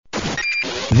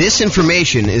This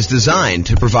information is designed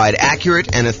to provide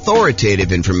accurate and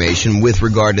authoritative information with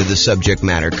regard to the subject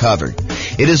matter covered.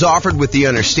 It is offered with the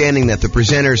understanding that the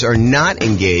presenters are not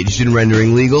engaged in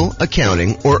rendering legal,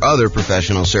 accounting, or other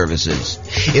professional services.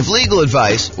 If legal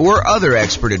advice or other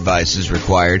expert advice is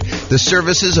required, the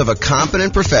services of a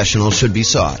competent professional should be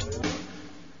sought.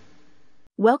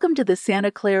 Welcome to the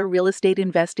Santa Clara Real Estate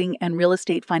Investing and Real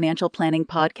Estate Financial Planning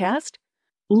Podcast.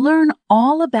 Learn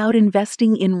all about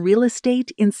investing in real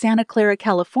estate in Santa Clara,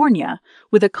 California,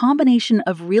 with a combination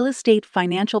of real estate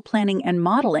financial planning and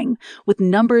modeling with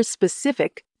numbers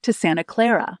specific to Santa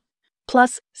Clara,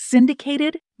 plus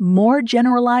syndicated, more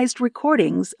generalized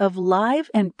recordings of live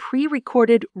and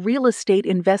pre-recorded real estate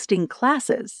investing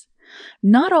classes,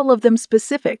 not all of them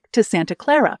specific to Santa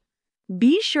Clara.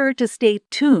 Be sure to stay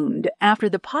tuned after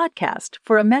the podcast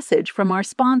for a message from our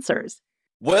sponsors.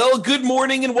 Well, good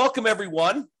morning and welcome,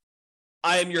 everyone.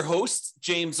 I am your host,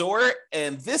 James Orr,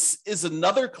 and this is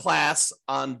another class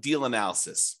on deal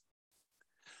analysis.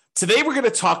 Today, we're going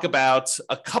to talk about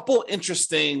a couple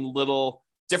interesting little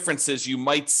differences you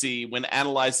might see when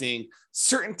analyzing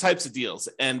certain types of deals.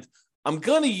 And I'm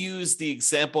going to use the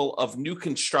example of new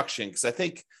construction because I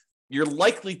think you're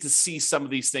likely to see some of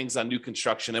these things on new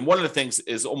construction. And one of the things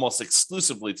is almost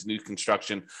exclusively to new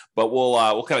construction, but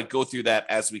we'll kind of go through that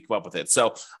as we come up with it.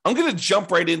 So I'm going to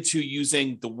jump right into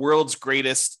using the world's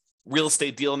greatest real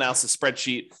estate deal analysis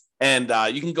spreadsheet. And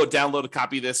you can go download a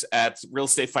copy of this at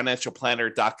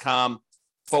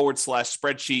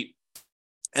realestatefinancialplanner.com/spreadsheet.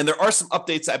 And there are some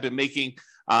updates I've been making.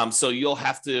 So you'll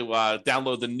have to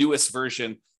download the newest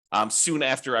version soon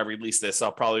after I release this.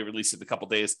 I'll probably release it in a couple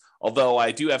days, although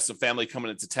I do have some family coming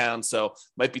into town, so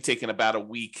might be taking about a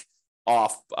week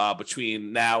off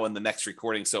between now and the next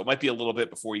recording. So it might be a little bit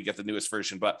before you get the newest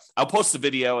version, but I'll post the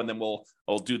video and then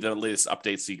I'll do the latest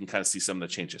updates so you can kind of see some of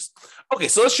the changes. Okay,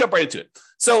 so let's jump right into it.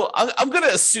 So I'm going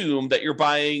to assume that you're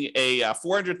buying a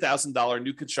 $400,000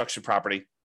 new construction property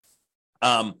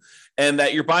and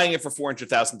that you're buying it for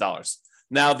 $400,000.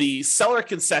 Now, the seller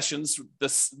concessions, the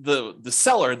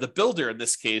seller, the builder in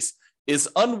this case, is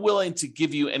unwilling to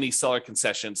give you any seller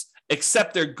concessions,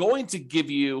 except they're going to give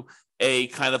you a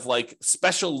kind of like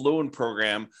special loan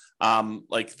program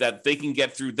like that they can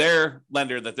get through their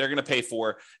lender that they're going to pay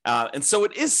for. And so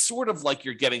it is sort of like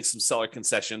you're getting some seller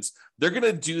concessions. They're going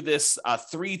to do this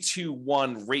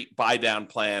 3-2-1 rate buy down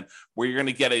plan where you're going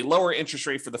to get a lower interest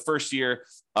rate for the first year,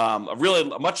 a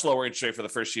much lower interest rate for the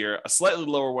first year, a slightly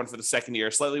lower one for the second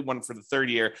year, slightly one for the third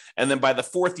year. And then by the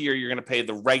fourth year, you're going to pay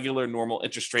the regular normal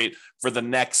interest rate for the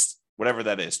next, whatever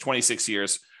that is, 26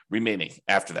 years remaining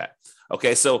after that.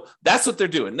 Okay, so that's what they're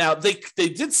doing. Now, they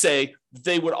did say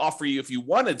they would offer you, if you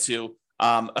wanted to,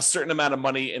 a certain amount of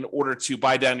money in order to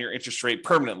buy down your interest rate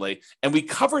permanently. And we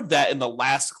covered that in the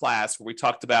last class where we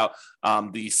talked about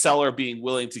the seller being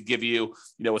willing to give you,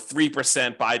 a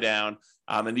 3% buy down,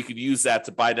 and you could use that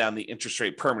to buy down the interest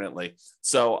rate permanently.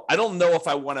 So I don't know if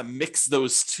I want to mix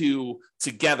those two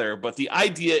together, but the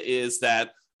idea is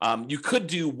that you could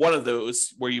do one of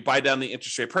those where you buy down the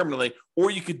interest rate permanently, or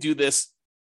you could do this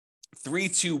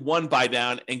 3-2-1 buy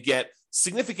down and get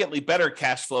significantly better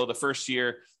cash flow the first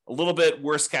year, a little bit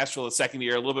worse cash flow the second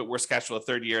year, a little bit worse cash flow the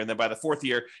third year. And then by the fourth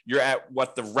year, you're at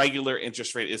what the regular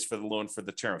interest rate is for the loan for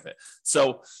the term of it.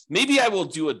 So maybe I will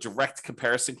do a direct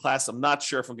comparison class. I'm not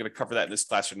sure if I'm going to cover that in this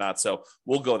class or not. So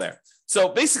we'll go there. So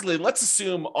basically, let's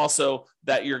assume also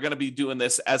that you're going to be doing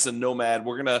this as a nomad.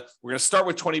 We're going to start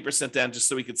with 20% down just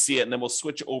so we can see it. And then we'll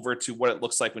switch over to what it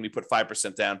looks like when you put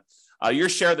 5% down. Your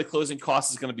share of the closing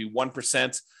cost is going to be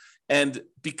 1%. And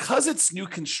because it's new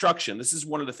construction, this is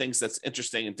one of the things that's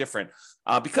interesting and different.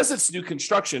 Because it's new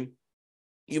construction,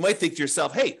 you might think to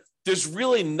yourself, hey, there's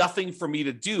really nothing for me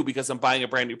to do because I'm buying a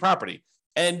brand new property.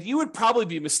 And you would probably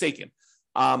be mistaken.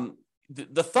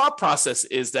 The thought process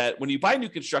is that when you buy new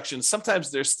construction,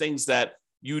 sometimes there's things that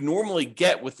you normally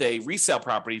get with a resale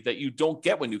property that you don't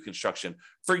get with new construction.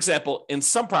 For example, in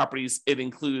some properties, it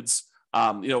includes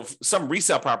some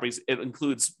resale properties, it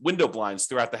includes window blinds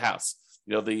throughout the house.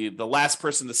 The last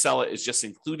person to sell it is just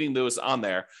including those on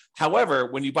there. However,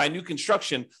 when you buy new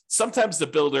construction, sometimes the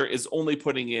builder is only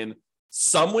putting in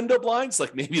some window blinds,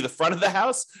 like maybe the front of the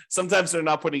house. Sometimes they're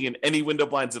not putting in any window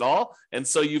blinds at all. And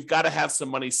so you've got to have some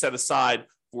money set aside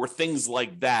for things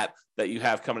like that you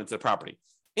have coming into the property.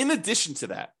 In addition to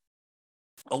that,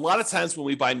 a lot of times when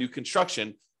we buy new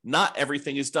construction, not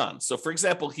everything is done. So for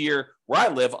example, here where I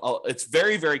live, it's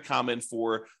very, very common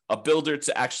for a builder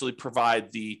to actually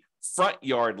provide the front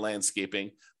yard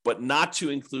landscaping, but not to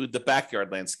include the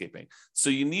backyard landscaping. So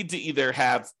you need to either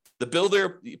have the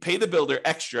builder, pay the builder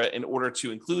extra in order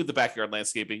to include the backyard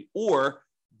landscaping, or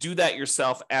do that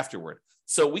yourself afterward.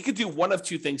 So we could do one of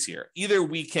two things here. Either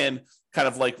we can kind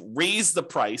of like raise the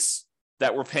price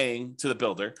that we're paying to the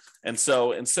builder. And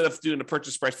so instead of doing a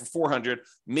purchase price for 400,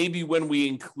 maybe when we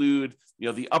include,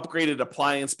 the upgraded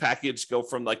appliance package, go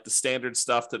from like the standard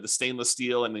stuff to the stainless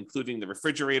steel and including the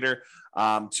refrigerator,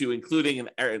 to including an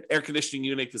air conditioning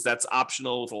unit, because that's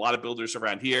optional with a lot of builders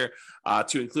around here,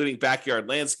 to including backyard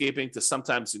landscaping, to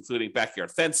sometimes including backyard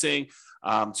fencing,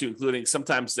 to including,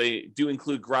 sometimes they do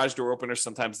include garage door openers,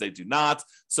 sometimes they do not.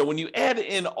 So when you add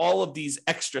in all of these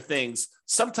extra things,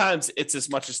 sometimes it's as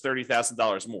much as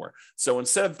 $30,000 more. So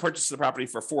instead of purchasing the property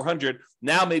for 400,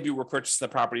 now maybe we're purchasing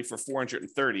the property for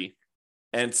 430.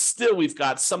 And still, we've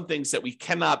got some things that we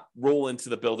cannot roll into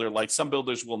the builder. Like some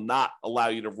builders will not allow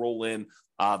you to roll in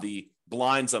the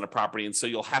blinds on a property. And so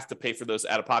you'll have to pay for those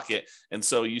out of pocket. And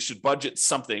so you should budget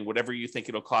something, whatever you think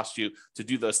it'll cost you to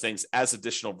do those things, as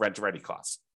additional rent ready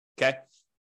costs. Okay.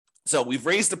 So we've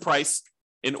raised the price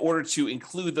in order to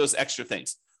include those extra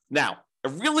things. Now, a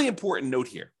really important note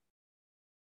here.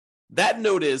 That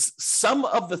note is some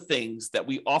of the things that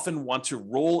we often want to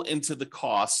roll into the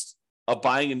cost of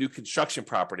buying a new construction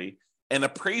property, an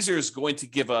appraiser is going to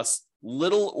give us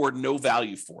little or no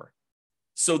value for.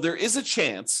 So there is a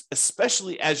chance,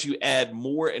 especially as you add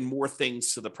more and more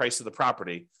things to the price of the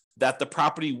property, that the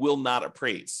property will not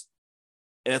appraise.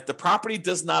 And if the property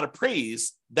does not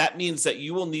appraise, that means that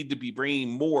you will need to be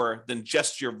bringing more than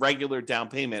just your regular down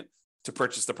payment to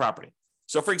purchase the property.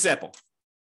 So for example,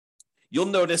 you'll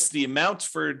notice the amount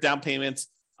for down payment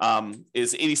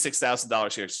is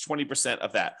 $86,000 here. It's 20%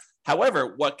 of that.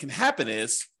 However, what can happen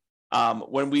is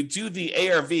when we do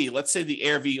the ARV, let's say the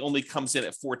ARV only comes in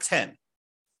at 410.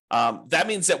 That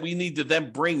means that we need to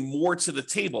then bring more to the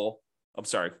table. I'm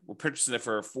sorry, we're purchasing it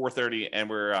for 430 and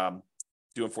we're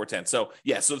doing 410. So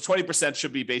yeah, so the 20%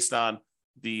 should be based on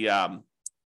the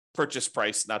purchase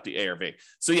price, not the ARV.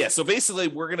 So yeah, so basically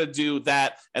we're going to do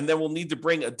that, and then we'll need to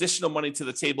bring additional money to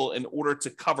the table in order to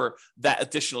cover that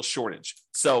additional shortage.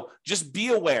 So just be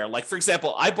aware. Like for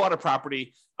example, I bought a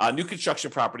property, a new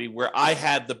construction property, where I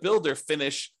had the builder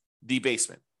finish the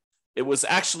basement. It was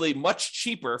actually much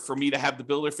cheaper for me to have the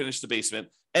builder finish the basement,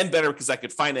 and better because I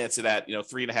could finance it at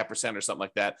 3.5% or something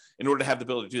like that in order to have the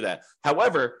builder do that.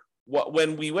 However,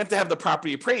 when we went to have the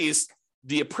property appraised,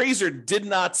 the appraiser did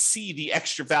not see the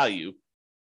extra value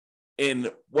in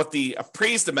what the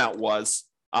appraised amount was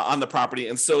on the property.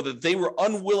 And so that they were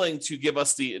unwilling to give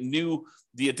us the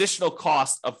additional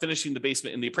cost of finishing the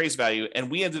basement in the appraised value.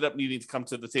 And we ended up needing to come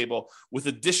to the table with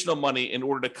additional money in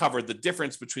order to cover the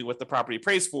difference between what the property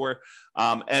appraised for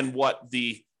and what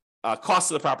the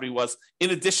cost of the property was, in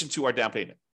addition to our down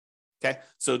payment. Okay.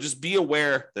 So just be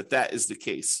aware that that is the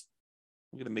case.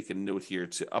 I'm going to make a note here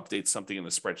to update something in the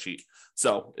spreadsheet,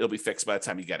 so it'll be fixed by the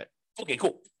time you get it. Okay,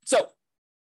 cool. So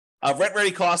rent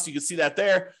ready cost, you can see that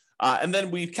there. And then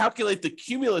we calculate the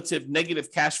cumulative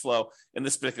negative cash flow in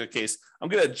this particular case. I'm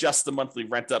going to adjust the monthly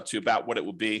rent up to about what it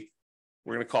would be.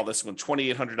 We're going to call this one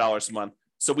 $2,800 a month.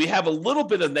 So we have a little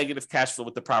bit of negative cash flow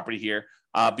with the property here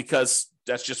because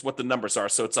that's just what the numbers are.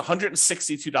 So it's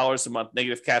 $162 a month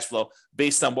negative cash flow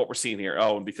based on what we're seeing here.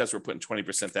 Oh, and because we're putting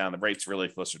 20% down, the rate's really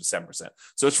closer to 7%.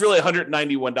 So it's really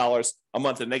 $191 a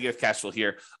month of negative cash flow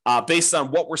here based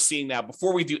on what we're seeing now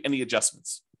before we do any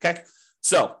adjustments. Okay.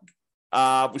 So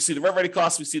we see the rent ready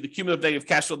costs. We see the cumulative negative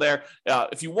cash flow there.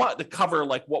 If you want to cover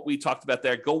like what we talked about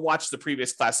there, go watch the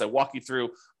previous class. I walk you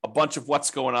through a bunch of what's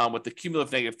going on with the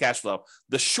cumulative negative cash flow.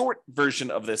 The short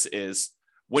version of this is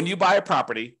when you buy a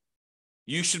property,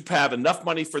 you should have enough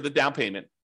money for the down payment,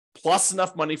 plus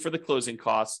enough money for the closing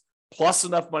costs, plus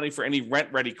enough money for any rent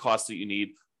ready costs that you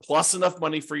need, plus enough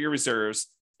money for your reserves.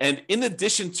 And in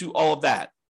addition to all of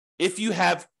that, if you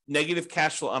have negative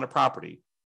cash flow on a property,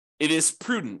 it is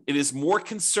prudent, it is more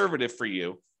conservative for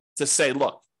you to say,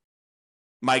 look,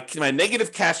 my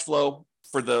negative cash flow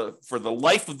for the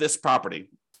life of this property,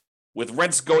 with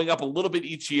rents going up a little bit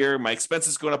each year, my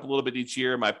expenses going up a little bit each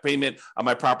year, my payment on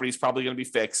my property is probably going to be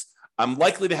fixed. I'm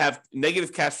likely to have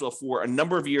negative cash flow for a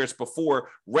number of years before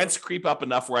rents creep up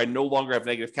enough where I no longer have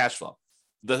negative cash flow.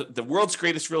 The world's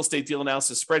greatest real estate deal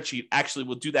analysis spreadsheet actually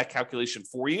will do that calculation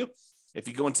for you. If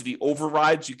you go into the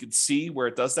overrides, you can see where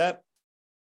it does that.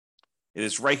 It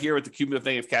is right here with the cumulative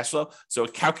negative cash flow. So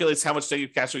it calculates how much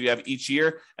negative cash flow you have each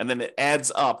year, and then it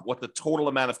adds up what the total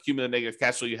amount of cumulative negative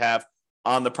cash flow you have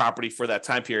on the property for that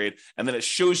time period. And then it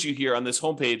shows you here on this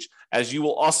homepage, as you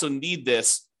will also need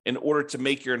this in order to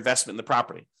make your investment in the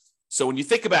property. So when you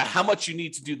think about how much you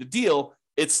need to do the deal,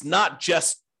 it's not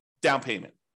just down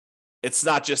payment. It's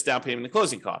not just down payment and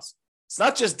closing costs. It's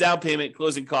not just down payment,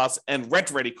 closing costs, and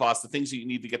rent ready costs, the things that you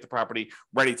need to get the property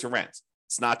ready to rent.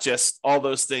 It's not just all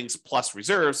those things plus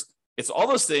reserves. It's all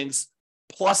those things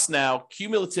plus now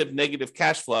cumulative negative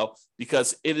cash flow,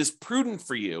 because it is prudent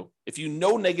for you, if you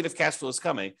know negative cash flow is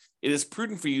coming, it is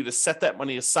prudent for you to set that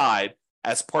money aside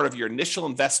as part of your initial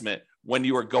investment when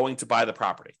you are going to buy the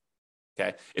property.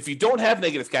 Okay. If you don't have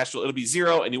negative cash flow, it'll be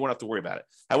zero and you won't have to worry about it.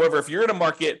 However, if you're in a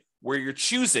market where you're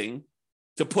choosing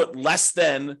to put less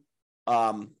than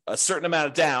a certain amount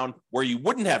of down where you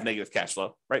wouldn't have negative cash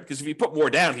flow, right? Because if you put more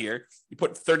down here, you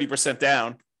put 30%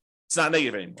 down, it's not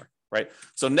negative anymore, right?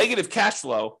 So negative cash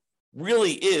flow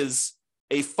really is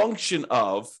a function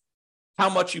of how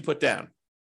much you put down.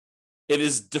 It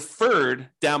is deferred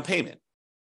down payment.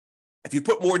 If you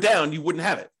put more down, you wouldn't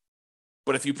have it.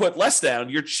 But if you put less down,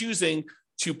 you're choosing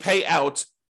to pay out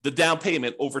the down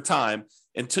payment over time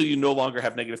until you no longer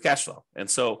have negative cash flow. And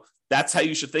so that's how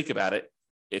you should think about it.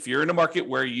 If you're in a market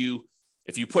where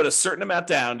if you put a certain amount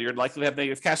down, you're likely to have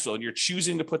negative cash flow, and you're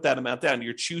choosing to put that amount down,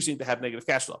 you're choosing to have negative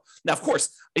cash flow. Now, of course,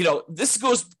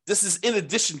 this is in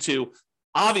addition to,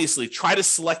 obviously, try to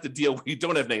select a deal where you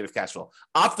don't have negative cash flow.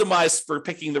 Optimize for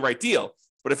picking the right deal.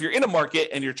 But if you're in a market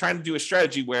and you're trying to do a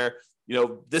strategy where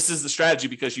this is the strategy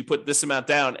because you put this amount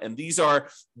down, and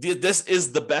this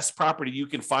is the best property you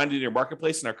can find in your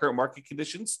marketplace in our current market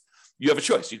conditions, you have a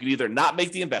choice. You can either not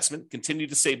make the investment, continue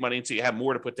to save money until you have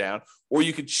more to put down, or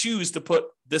you could choose to put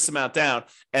this amount down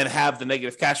and have the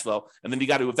negative cash flow. And then you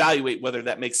got to evaluate whether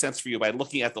that makes sense for you by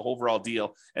looking at the overall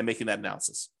deal and making that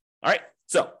analysis. All right.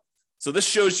 So this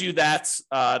shows you that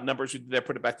numbers we did there,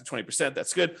 put it back to 20%.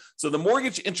 That's good. So the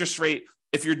mortgage interest rate,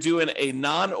 if you're doing a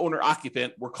non-owner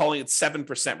occupant, we're calling it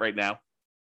 7% right now.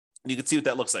 And you can see what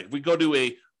that looks like. If we go to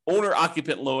a owner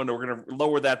occupant loan, we're going to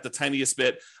lower that the tiniest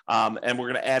bit, and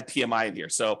we're going to add PMI in here.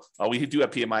 So we do have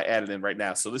PMI added in right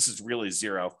now. So this is really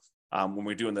zero when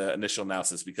we're doing the initial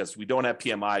analysis, because we don't have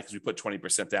PMI because we put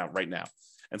 20% down right now.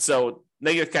 And so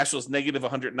negative cash flow is negative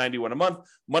 $191 a month.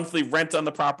 Monthly rent on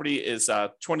the property is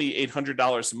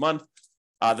 $2,800 a month.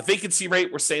 The vacancy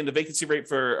rate, we're saying the vacancy rate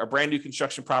for a brand new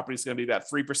construction property is going to be about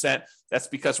 3%. That's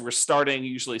because we're starting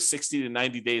usually 60 to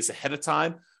 90 days ahead of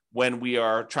time when we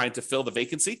are trying to fill the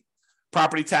vacancy.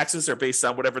 Property taxes are based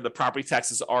on whatever the property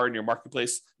taxes are in your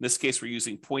marketplace. In this case, we're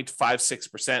using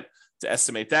 0.56% to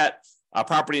estimate that.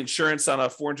 Property insurance on a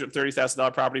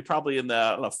 $430,000 property, probably in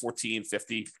the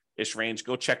 $1,450-ish range.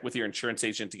 Go check with your insurance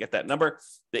agent to get that number.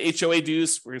 The HOA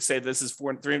dues, we're going to say this is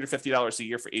 $350 a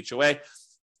year for HOA.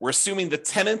 We're assuming the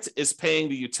tenant is paying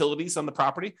the utilities on the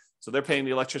property. So they're paying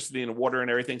the electricity and water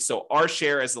and everything. So our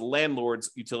share as the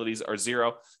landlord's utilities are zero.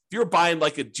 If you're buying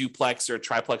like a duplex or a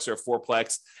triplex or a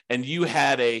fourplex, and you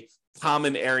had a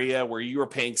common area where you were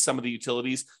paying some of the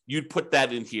utilities, you'd put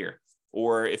that in here.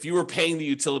 Or if you were paying the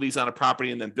utilities on a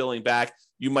property and then billing back,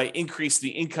 you might increase the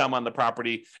income on the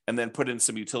property and then put in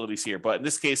some utilities here. But in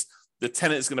this case, the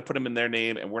tenant is going to put them in their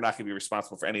name, and we're not going to be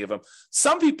responsible for any of them.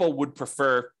 Some people would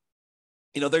prefer,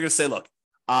 they're going to say, look,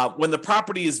 when the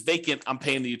property is vacant, I'm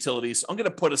paying the utilities. I'm going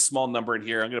to put a small number in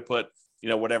here. I'm going to put,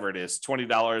 whatever it is,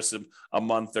 $20 a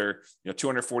month or,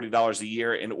 $240 a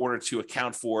year in order to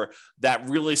account for that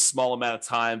really small amount of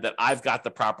time that I've got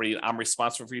the property and I'm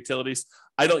responsible for utilities.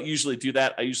 I don't usually do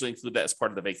that. I usually include that as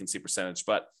part of the vacancy percentage,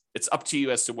 but it's up to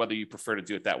you as to whether you prefer to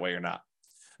do it that way or not.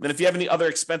 And then if you have any other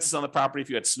expenses on the property, if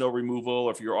you had snow removal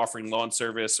or if you're offering lawn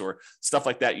service or stuff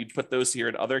like that, you'd put those here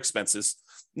in other expenses.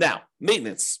 Now,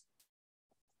 maintenance.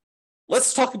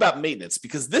 Let's talk about maintenance,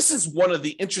 because this is one of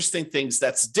the interesting things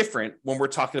that's different when we're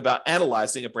talking about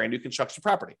analyzing a brand new construction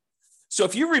property. So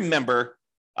if you remember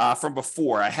from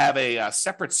before, I have a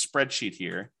separate spreadsheet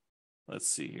here. Let's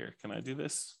see here. Can I do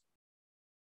this?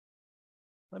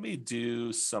 Let me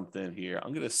do something here.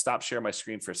 I'm going to stop sharing my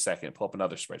screen for a second and pull up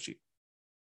another spreadsheet.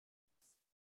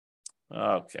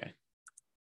 Okay.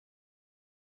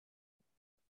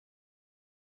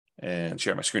 And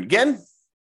share my screen again.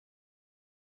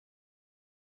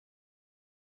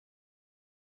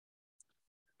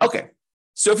 Okay,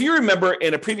 so if you remember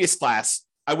in a previous class,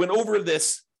 I went over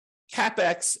this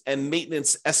CapEx and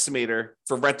maintenance estimator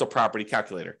for rental property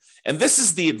calculator. And this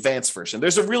is the advanced version.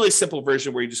 There's a really simple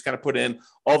version where you just kind of put in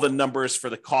all the numbers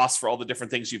for the costs for all the different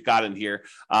things you've got in here,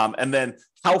 and then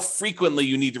how frequently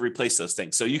you need to replace those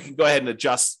things. So you can go ahead and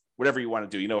adjust whatever you want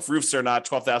to do. If roofs are not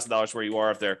 $12,000 where you are,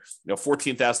 if they're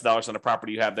 $14,000 on a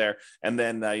property you have there, and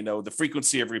then the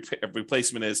frequency of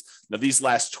replacement is these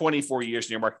last 24 years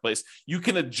in your marketplace, you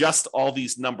can adjust all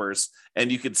these numbers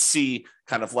and you can see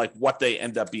kind of like what they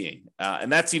end up being,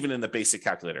 and that's even in the basic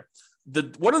calculator.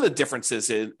 One of the differences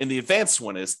in the advanced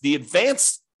one is the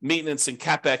advanced maintenance and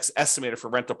CapEx estimator for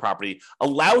rental property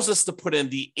allows us to put in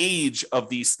the age of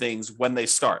these things when they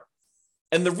start.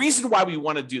 And the reason why we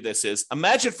want to do this is,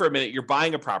 imagine for a minute you're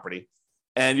buying a property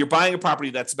and you're buying a property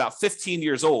that's about 15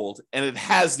 years old and it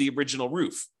has the original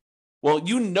roof. Well,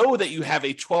 you know that you have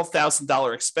a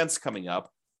 $12,000 expense coming up,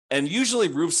 and usually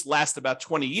roofs last about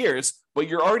 20 years, but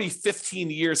you're already 15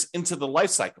 years into the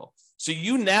life cycle. So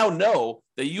you now know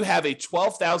that you have a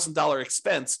 $12,000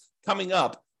 expense coming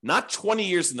up, not 20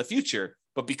 years in the future,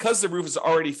 but because the roof is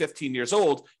already 15 years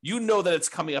old, you know that it's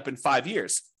coming up in 5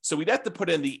 years. So we'd have to put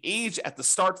in the age at the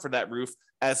start for that roof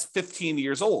as 15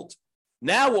 years old.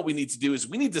 Now what we need to do is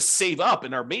we need to save up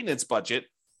in our maintenance budget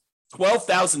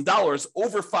 $12,000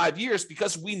 over 5 years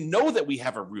because we know that we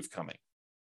have a roof coming,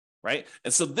 right?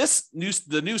 And so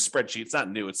the new spreadsheet, it's not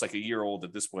new, it's like a year old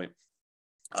at this point.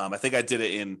 I think I did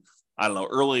it in,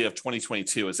 early of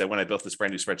 2022 is that when I built this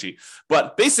brand new spreadsheet.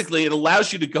 But basically, it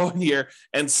allows you to go in here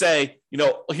and say,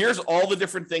 here's all the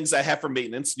different things I have for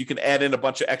maintenance. You can add in a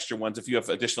bunch of extra ones if you have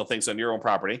additional things on your own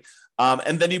property.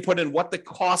 And then you put in what the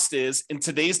cost is in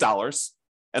today's dollars.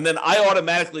 And then I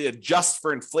automatically adjust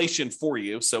for inflation for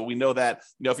you. So we know that,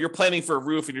 if you're planning for a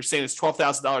roof and you're saying it's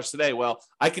 $12,000 today, well,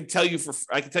 I can tell you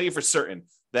for certain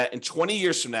that in 20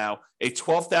 years from now, a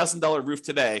 $12,000 roof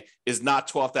today is not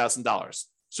 $12,000.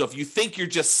 So if you think you're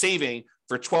just saving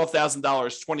for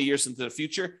 $12,000 20 years into the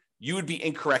future, you would be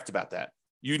incorrect about that.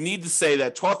 You need to say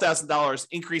that $12,000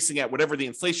 increasing at whatever the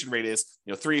inflation rate is,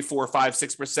 3, 4, 5,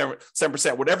 6%,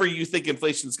 7%, whatever you think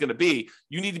inflation is going to be,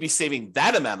 you need to be saving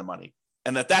that amount of money.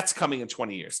 And that's coming in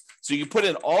 20 years. So you put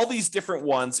in all these different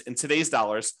ones in today's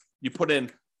dollars. You put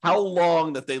in how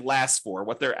long that they last for,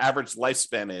 what their average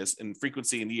lifespan is in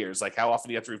frequency in years, like how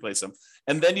often you have to replace them.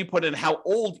 And then you put in how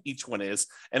old each one is,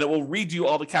 and it will redo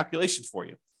all the calculations for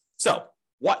you. So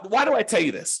why do I tell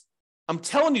you this? I'm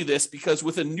telling you this because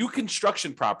with a new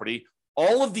construction property,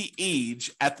 all of the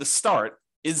age at the start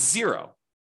is 0.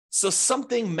 So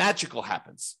something magical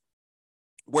happens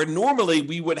where normally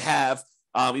we would have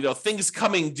things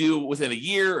coming due within a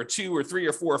year or 2 or 3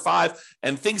 or 4 or 5,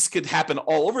 and things could happen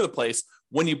all over the place.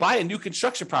 When you buy a new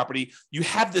construction property, you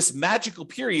have this magical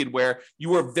period where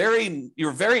you're very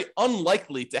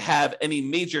unlikely to have any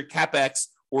major CapEx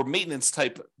or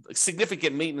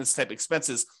significant maintenance type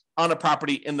expenses on a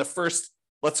property in the first,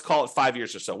 let's call it 5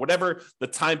 years or so, whatever the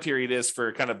time period is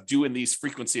for kind of doing these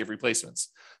frequency of replacements.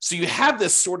 So you have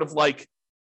this sort of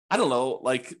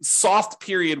soft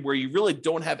period where you really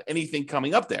don't have anything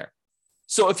coming up there.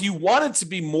 So if you wanted to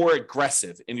be more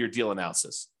aggressive in your deal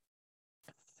analysis,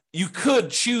 you could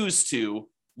choose to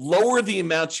lower the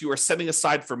amounts you are setting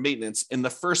aside for maintenance in the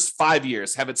first 5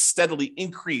 years, have it steadily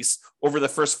increase over the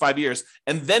first 5 years,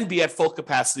 and then be at full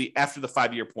capacity after the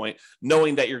 5-year point,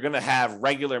 knowing that you're going to have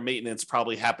regular maintenance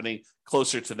probably happening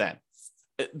closer to then.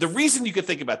 The reason you could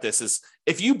think about this is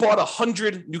if you bought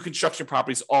 100 new construction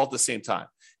properties all at the same time,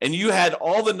 and you had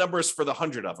all the numbers for the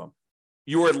 100 of them,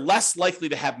 you are less likely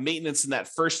to have maintenance in that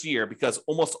first year because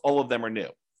almost all of them are new.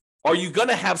 Are you going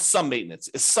to have some maintenance?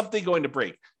 Is something going to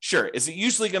break? Sure. Is it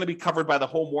usually going to be covered by the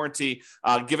home warranty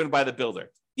given by the builder?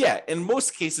 Yeah, in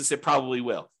most cases, it probably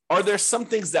will. Are there some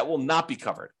things that will not be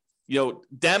covered?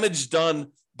 Damage done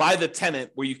by the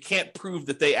tenant where you can't prove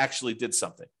that they actually did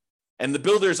something, and the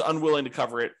builder is unwilling to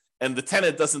cover it, and the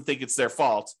tenant doesn't think it's their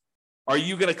fault. Are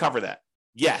you going to cover that?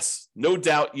 Yes, no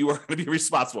doubt you are going to be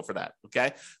responsible for that,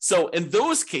 okay? So in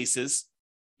those cases,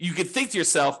 you could think to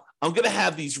yourself, I'm going to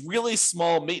have these really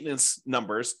small maintenance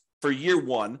numbers for year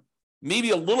 1, maybe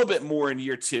a little bit more in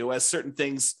year 2 as certain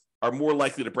things are more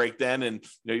likely to break then. And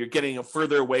you're getting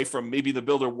further away from maybe the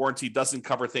builder warranty doesn't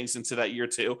cover things into that year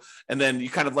 2. And then you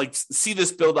kind of see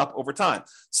this build up over time.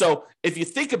 So if you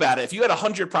think about it, if you had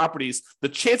 100 properties, the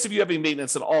chance of you having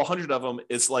maintenance in all 100 of them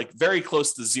is very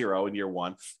close to 0 in year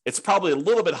 1. It's probably a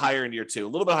little bit higher in year 2, a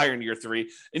little bit higher in year 3.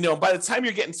 And by the time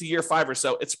you're getting to year 5 or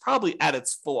so, it's probably at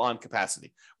its full on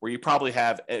capacity where you probably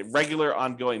have a regular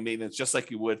ongoing maintenance, just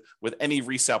like you would with any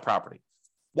resale property.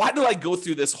 Why do I go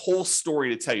through this whole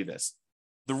story to tell you this?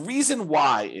 The reason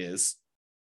why is,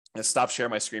 let's stop sharing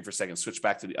my screen for a second, switch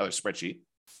back to the other spreadsheet.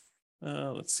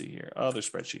 Let's see here, other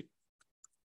spreadsheet.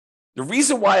 The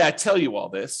reason why I tell you all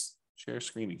this, share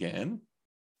screen again,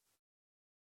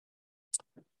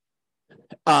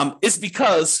 is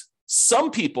because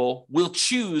some people will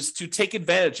choose to take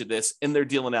advantage of this in their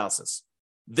deal analysis.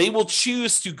 They will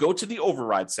choose to go to the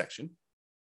override section.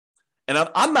 And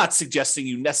I'm not suggesting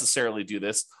you necessarily do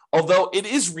this, although it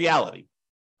is reality.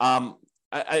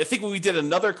 I think when we did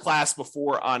another class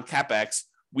before on CapEx,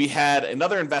 we had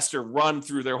another investor run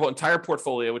through their whole entire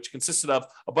portfolio, which consisted of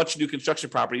a bunch of new construction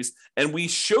properties. And we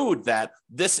showed that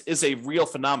this is a real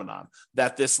phenomenon,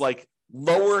 that this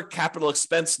lower capital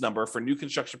expense number for new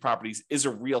construction properties is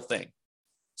a real thing.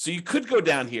 So you could go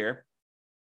down here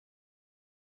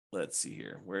let's see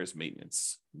here. Where's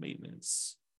maintenance?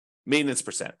 Maintenance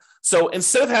percent. So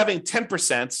instead of having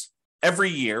 10% every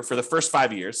year for the first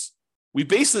 5 years, we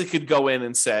basically could go in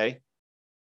and say,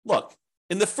 look,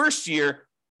 in the first year,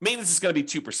 maintenance is going to be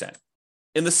 2%.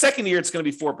 In the second year, it's going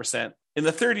to be 4%. In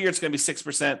the third year, it's going to be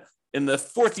 6%. In the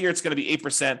fourth year, it's going to be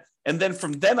 8%. And then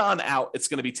from then on out, it's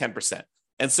going to be 10%.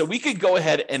 And so we could go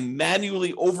ahead and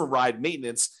manually override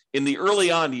maintenance in the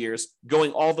early on years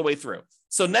going all the way through.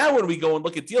 So now when we go and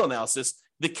look at deal analysis,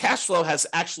 the cash flow has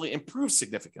actually improved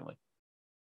significantly,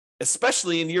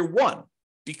 especially in year one,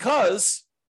 because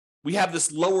we have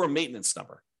this lower maintenance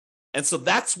number. And so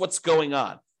that's what's going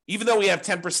on. Even though we have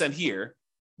 10% here,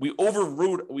 we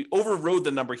overrode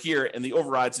the number here in the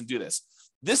overrides and do this.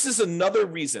 This is another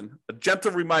reason, a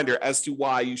gentle reminder as to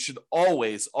why you should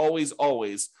always, always,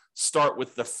 always start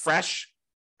with the fresh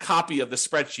copy of the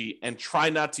spreadsheet and try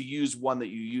not to use one that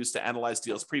you used to analyze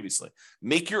deals previously.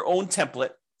 Make your own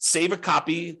template, save a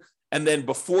copy, and then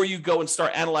before you go and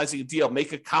start analyzing a deal,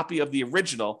 make a copy of the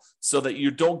original so that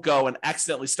you don't go and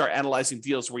accidentally start analyzing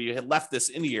deals where you had left this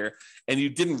in here and you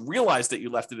didn't realize that you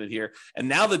left it in here. And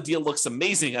now the deal looks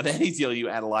amazing on any deal you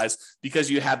analyze because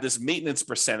you have this maintenance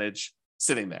percentage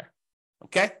sitting there.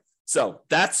 Okay? So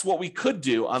that's what we could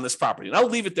do on this property. And I'll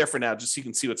leave it there for now just so you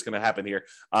can see what's going to happen here.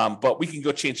 But we can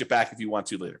go change it back if you want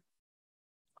to later.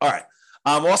 All right.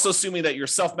 I'm also assuming that you're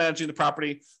self-managing the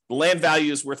property. The land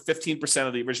value is worth 15%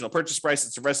 of the original purchase price.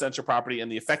 It's a residential property,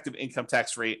 and the effective income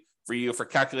tax rate for you for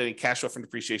calculating cash flow from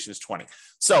depreciation is 20.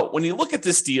 So when you look at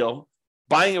this deal,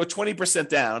 buying it with 20%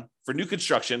 down for new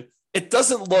construction, it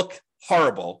doesn't look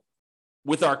horrible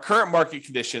with our current market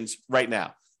conditions right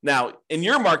now. Now, in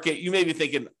your market, you may be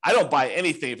thinking, I don't buy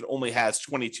anything if it only has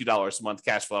 $22 a month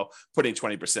cash flow, putting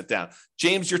 20% down.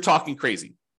 James, you're talking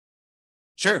crazy.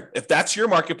 Sure, if that's your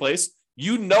marketplace,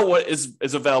 you know what is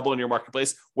available in your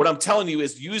marketplace. What I'm telling you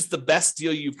is use the best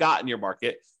deal you've got in your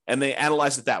market, and they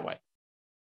analyze it that way.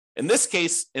 In this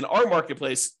case, in our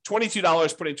marketplace,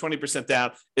 $22 putting 20%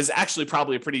 down is actually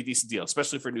probably a pretty decent deal,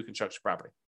 especially for new construction property.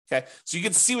 Okay, so you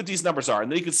can see what these numbers are,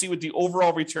 and then you can see what the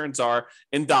overall returns are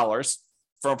in dollars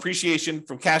from appreciation,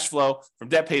 from cash flow, from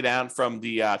debt pay down, from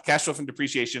the cash flow from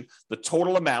depreciation, the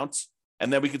total amount.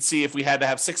 And then we could see if we had to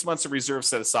have 6 months of reserves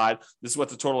set aside, this is what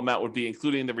the total amount would be,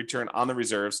 including the return on the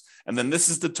reserves. And then this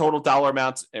is the total dollar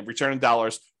amount and return in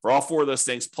dollars for all four of those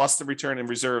things, plus the return in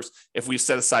reserves if we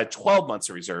set aside 12 months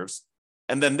of reserves.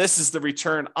 And then this is the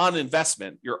return on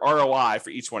investment, your ROI for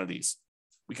each one of these.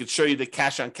 We could show you the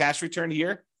cash on cash return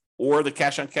here, or the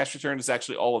cash on cash return is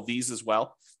actually all of these as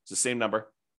well. It's the same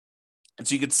number. And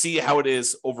so you can see how it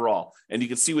is overall. And you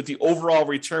can see what the overall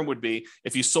return would be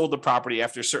if you sold the property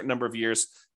after a certain number of years.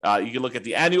 You can look at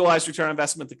the annualized return on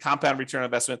investment, the compound return on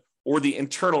investment, or the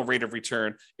internal rate of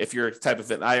return if you're type of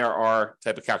an IRR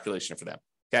type of calculation for them.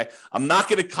 Okay. I'm not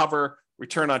going to cover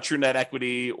return on true net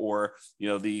equity or,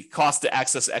 the cost to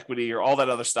access equity or all that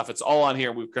other stuff. It's all on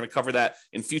here. We're going to cover that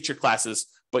in future classes,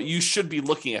 but you should be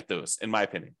looking at those, in my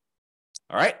opinion.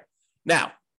 All right.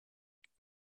 Now,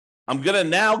 I'm going to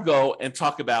now go and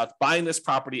talk about buying this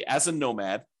property as a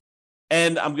nomad,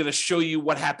 and I'm going to show you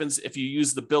what happens if you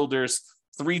use the builder's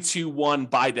 3-2-1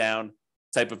 buy down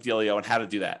type of dealio and how to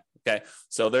do that. Okay,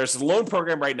 so there's a loan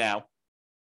program right now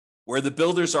where the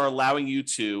builders are allowing you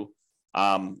to,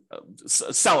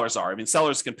 sellers are. I mean,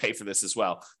 sellers can pay for this as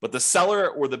well, but the seller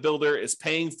or the builder is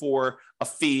paying for a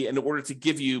fee in order to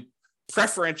give you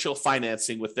preferential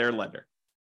financing with their lender.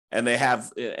 And they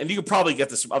have, and you could probably get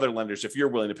this from other lenders if you're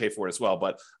willing to pay for it as well.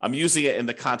 But I'm using it in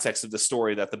the context of the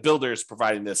story that the builder is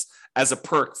providing this as a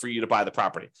perk for you to buy the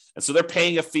property. And so they're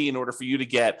paying a fee in order for you to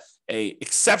get a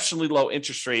exceptionally low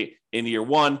interest rate in year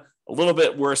one, a little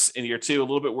bit worse in year two, a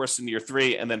little bit worse in year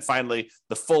three, and then finally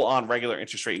the full on regular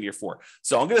interest rate in year four.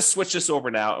 So I'm going to switch this over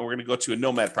now, and we're going to go to a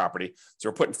nomad property. So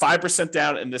we're putting 5%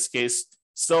 down in this case,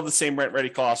 still the same rent ready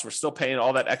cost. We're still paying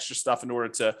all that extra stuff in order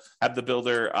to have the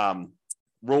builder,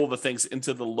 roll the things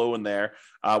into the loan there.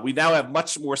 We now have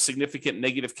much more significant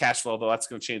negative cash flow, though that's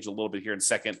going to change a little bit here in a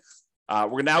second.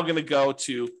 We're now going to go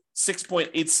to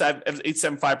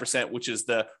 6.875%, which is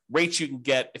the rate you can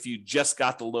get if you just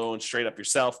got the loan straight up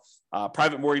yourself.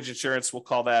 Private mortgage insurance, we'll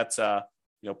call that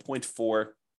 0.4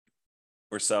 or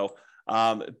so.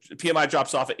 PMI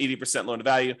drops off at 80% loan to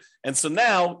value. And so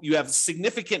now you have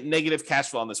significant negative cash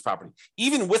flow on this property,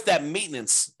 even with that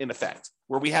maintenance in effect,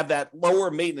 where we have that lower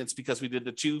maintenance because we did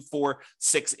the 2, 4,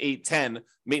 6, 8, 10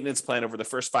 maintenance plan over the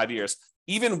first 5 years.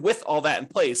 Even with all that in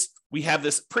place, we have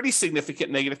this pretty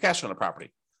significant negative cash flow on the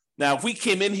property. Now, if we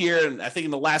came in here, and I think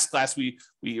in the last class, we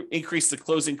increased the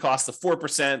closing cost to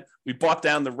 4%. We brought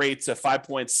down the rate to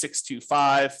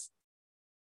 5.625.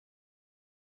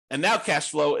 And now cash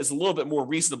flow is a little bit more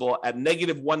reasonable at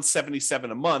negative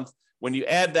 177 a month. When you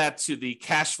add that to the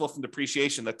cash flow from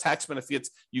depreciation, the tax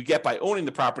benefits you get by owning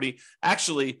the property,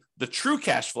 actually the true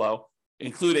cash flow,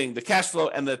 including the cash flow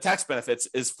and the tax benefits,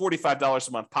 is $45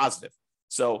 a month positive.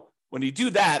 So when you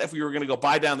do that, if we were going to go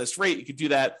buy down this rate, you could do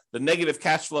that. The negative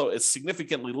cash flow is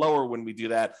significantly lower when we do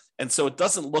that. And so it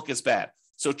doesn't look as bad.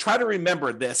 So try to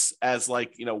remember this as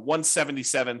like,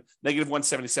 177, negative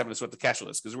 177 is what the cash flow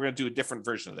is, because we're going to do a different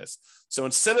version of this. So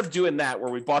instead of doing that,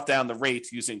 where we bought down the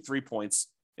rate using 3 points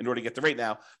in order to get the rate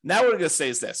now what we're going to say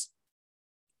is this.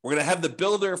 We're going to have the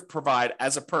builder provide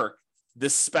as a perk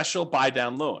this special buy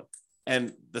down loan.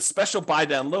 And the special buy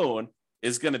down loan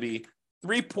is going to be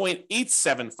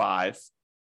 3.875,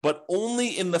 but only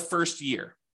in the first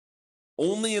year.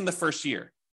 Only in the first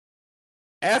year.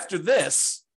 After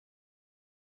this,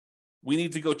 we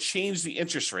need to go change the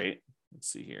interest rate. Let's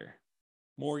see here.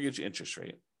 Mortgage interest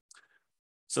rate.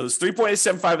 So it's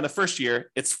 3.875 in the first year.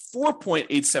 It's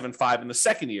 4.875 in the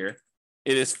second year.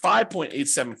 It is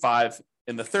 5.875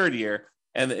 in the third year.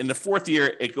 And in the fourth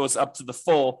year, it goes up to the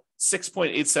full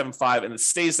 6.875, and it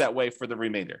stays that way for the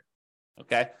remainder.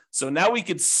 Okay. So now we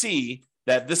could see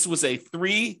that this was a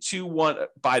 3-2-1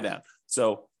 buy down.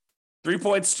 So 3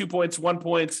 points, 2 points, 1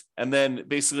 point, and then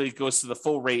basically it goes to the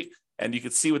full rate. And you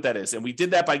can see what that is. And we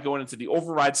did that by going into the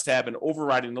overrides tab and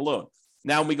overriding the loan.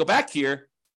 Now, when we go back here,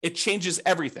 it changes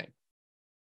everything.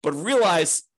 But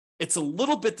realize it's a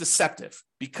little bit deceptive,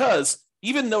 because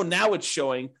even though now it's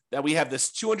showing that we have this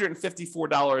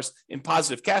 $254 in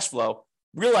positive cash flow,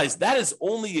 realize that is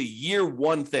only a year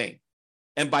one thing.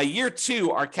 And by year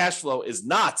two, our cash flow is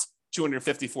not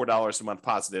 $254 a month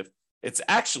positive. It's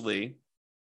actually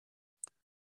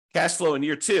cash flow in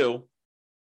year two,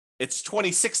 it's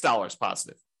 $26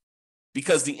 positive,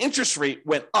 because the interest rate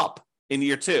went up in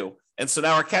year two. And so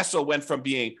now our cash flow went from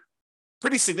being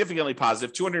pretty significantly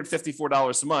positive,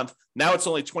 $254 a month. Now it's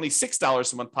only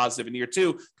 $26 a month positive in year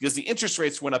two, because the interest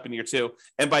rates went up in year two.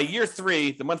 And by year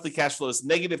three, the monthly cash flow is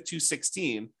negative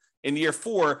 $216. In year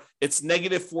four, it's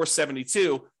negative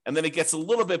 $472. And then it gets a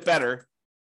little bit better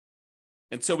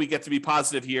until we get to be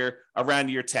positive here around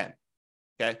year 10.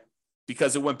 Okay.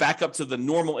 Because it went back up to the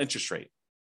normal interest rate.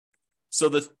 So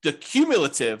the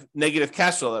cumulative negative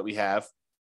cash flow that we have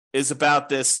is about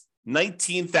this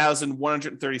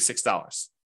 $19,136.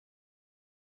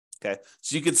 Okay,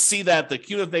 so you can see that the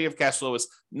cumulative negative cash flow is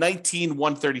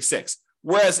 $19,136.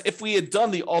 Whereas if we had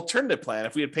done the alternative plan,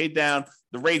 if we had paid down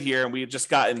the rate here and we had just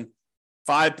gotten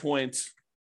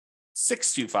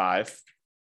 5.625,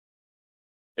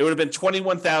 it would have been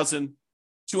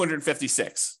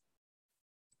 $21,256.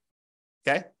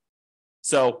 Okay,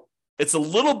 so it's a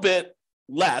little bit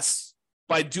less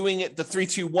by doing it the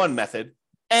 3-2-1 method.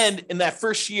 And in that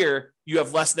first year, you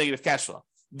have less negative cash flow.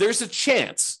 There's a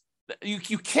chance that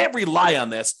you can't rely on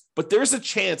this, but there's a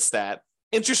chance that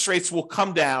interest rates will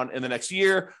come down in the next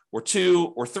year or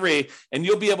two or three, and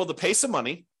you'll be able to pay some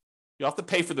money. You'll have to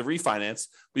pay for the refinance,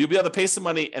 but you'll be able to pay some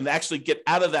money and actually get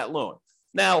out of that loan.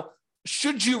 Now,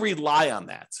 should you rely on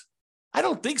that? I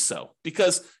don't think so,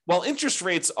 because while interest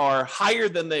rates are higher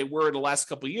than they were in the last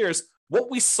couple of years, what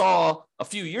we saw a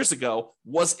few years ago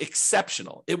was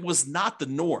exceptional. It was not the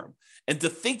norm. And to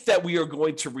think that we are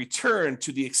going to return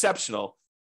to the exceptional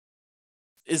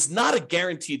is not a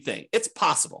guaranteed thing. It's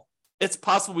possible. It's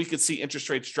possible we could see interest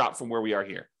rates drop from where we are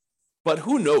here. But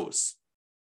who knows?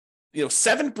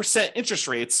 7% interest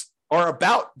rates are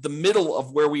about the middle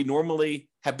of where we normally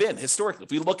have been historically.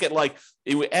 If we look at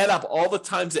if we add up all the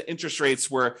times that interest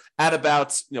rates were at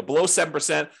about, below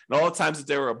 7% and all the times that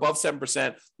they were above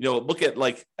 7%, look at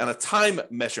on a time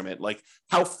measurement,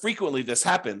 how frequently this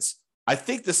happens. I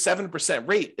think the 7%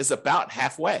 rate is about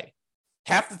halfway.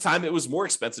 Half the time it was more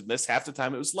expensive than this, half the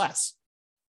time it was less.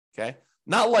 Okay.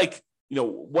 Not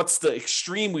what's the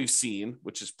extreme we've seen,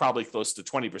 which is probably close to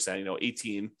 20%,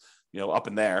 18, up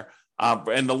in there.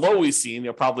 And the low we've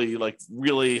seen, probably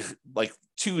really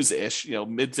twos-ish,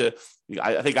 mid to,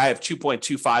 I think I have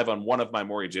 2.25 on one of my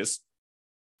mortgages.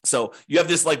 So you have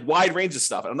this wide range of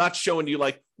stuff. I'm not showing you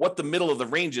what the middle of the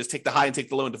range is, take the high and take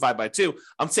the low and divide by 2.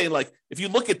 I'm saying if you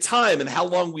look at time and how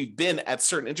long we've been at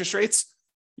certain interest rates,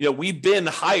 we've been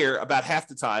higher about half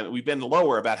the time and we've been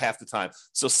lower about half the time.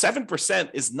 So 7%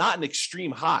 is not an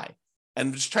extreme high. And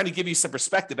I'm just trying to give you some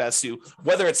perspective as to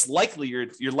whether it's likely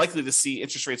you're likely to see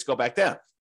interest rates go back down.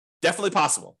 Definitely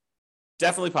possible.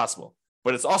 Definitely possible.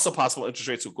 But it's also possible interest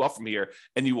rates will go up from here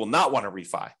and you will not want to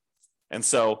refi. And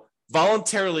so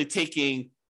voluntarily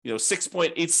taking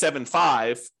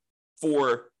 6.875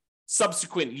 for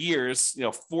subsequent years,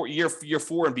 for year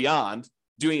 4 and beyond,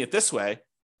 doing it this way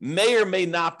may or may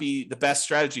not be the best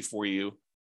strategy for you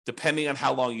depending on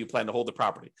how long you plan to hold the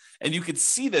property. And you can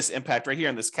see this impact right here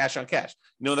in this cash on cash.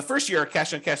 In the first year,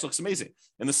 cash on cash looks amazing.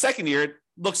 In the second year, it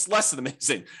looks less than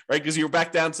amazing, right? Because you're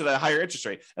back down to the higher interest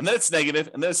rate. And then it's negative,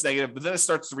 and then it's negative, but then it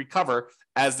starts to recover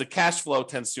as the cash flow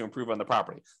tends to improve on the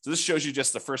property. So this shows you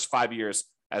just the first 5 years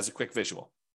as a quick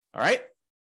visual. All right.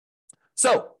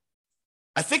 So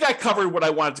I think I covered what I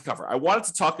wanted to cover. I wanted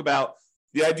to talk about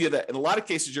the idea that in a lot of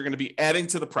cases, you're going to be adding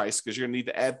to the price because you're going to need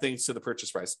to add things to the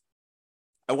purchase price.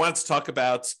 I wanted to talk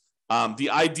about the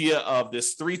idea of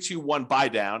this 3-2-1 buy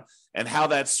down and how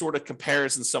that sort of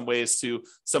compares in some ways to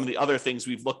some of the other things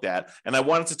we've looked at. And I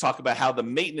wanted to talk about how the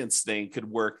maintenance thing could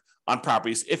work on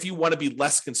properties if you want to be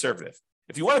less conservative.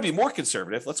 If you want to be more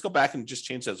conservative, let's go back and just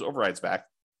change those overrides back.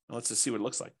 And let's just see what it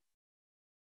looks like.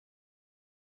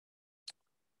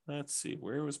 Let's see,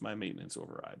 where was my maintenance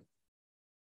override?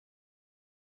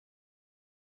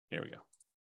 Here we go.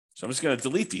 So I'm just going to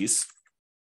delete these.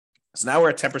 So now we're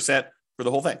at 10% for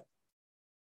the whole thing.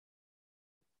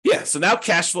 Yeah, so now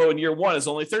cash flow in year one is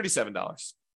only $37. But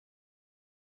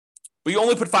you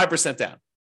only put 5% down.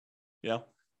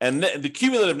 And the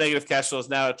cumulative negative cash flow is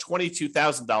now at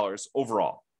 $22,000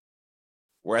 overall.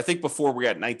 Where I think before we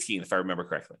were at 19, if I remember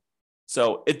correctly.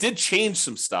 So it did change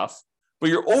some stuff, but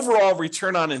your overall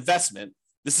return on investment,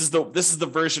 this is the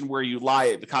version where you lie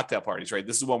at the cocktail parties, right?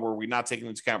 This is the one where we're not taking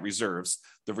into account reserves.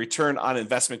 The return on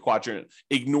investment quadrant,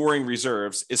 ignoring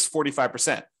reserves, is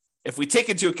 45%. If we take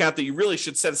into account that you really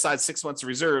should set aside 6 months of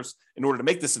reserves in order to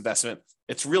make this investment,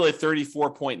 it's really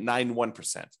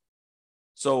 34.91%.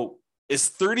 So is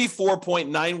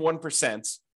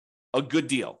 34.91% a good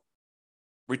deal?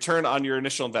 Return on your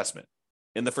initial investment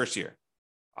in the first year?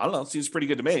 I don't know. It seems pretty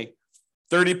good to me.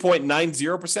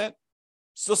 30.90%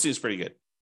 still seems pretty good,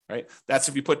 right? That's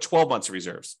if you put 12 months of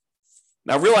reserves.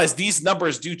 Now realize these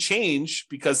numbers do change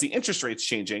because the interest rate's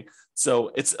changing.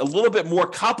 So it's a little bit more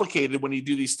complicated when you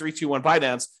do these 3-2-1 buy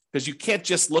downs because you can't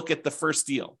just look at the first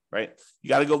deal, right? You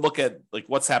got to go look at like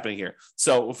what's happening here.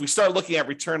 So if we start looking at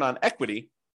return on equity,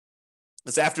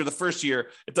 it's after the first year,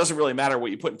 it doesn't really matter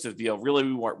what you put into the deal.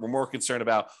 Really, we're more concerned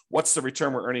about what's the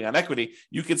return we're earning on equity.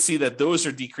 You can see that those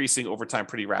are decreasing over time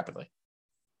pretty rapidly,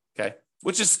 okay?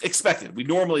 Which is expected. We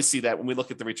normally see that when we look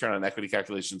at the return on equity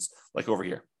calculations like over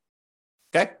here,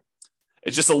 okay?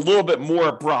 It's just a little bit more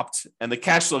abrupt, and the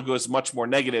cash flow goes much more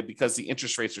negative because the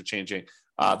interest rates are changing.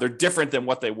 They're different than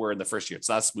what they were in the first year. It's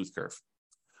not a smooth curve.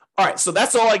 All right, so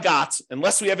that's all I got.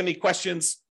 Unless we have any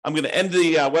questions, I'm going to end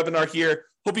the webinar here.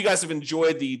 Hope you guys have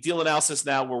enjoyed the deal analysis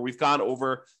now where we've gone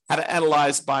over how to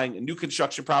analyze buying a new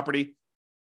construction property.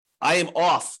 I am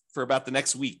off for about the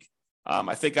next week.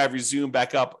 I think I resume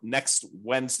back up next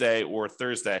Wednesday or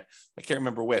Thursday. I can't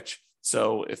remember which.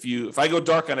 So if I go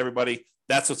dark on everybody,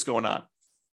 that's what's going on.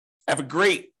 Have a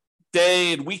great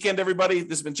day and weekend, everybody.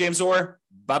 This has been James Orr.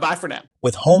 Bye-bye for now.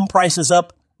 With home prices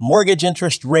up, mortgage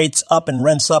interest rates up and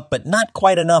rents up, but not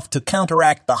quite enough to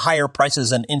counteract the higher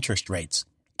prices and interest rates.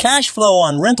 Cash flow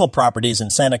on rental properties in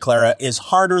Santa Clara is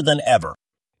harder than ever.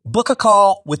 Book a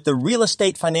call with the Real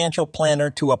Estate Financial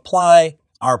Planner to apply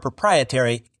our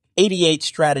proprietary 88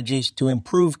 strategies to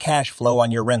improve cash flow on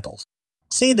your rentals.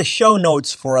 See the show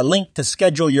notes for a link to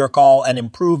schedule your call and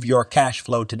improve your cash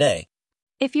flow today.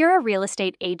 If you're a real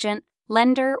estate agent,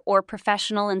 lender, or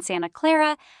professional in Santa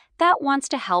Clara that wants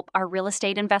to help our real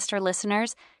estate investor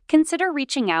listeners, consider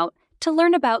reaching out to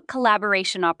learn about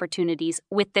collaboration opportunities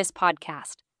with this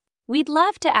podcast. We'd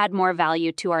love to add more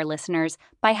value to our listeners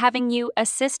by having you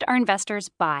assist our investors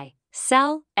buy,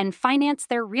 sell, and finance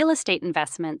their real estate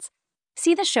investments.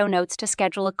 See the show notes to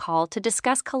schedule a call to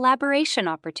discuss collaboration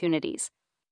opportunities.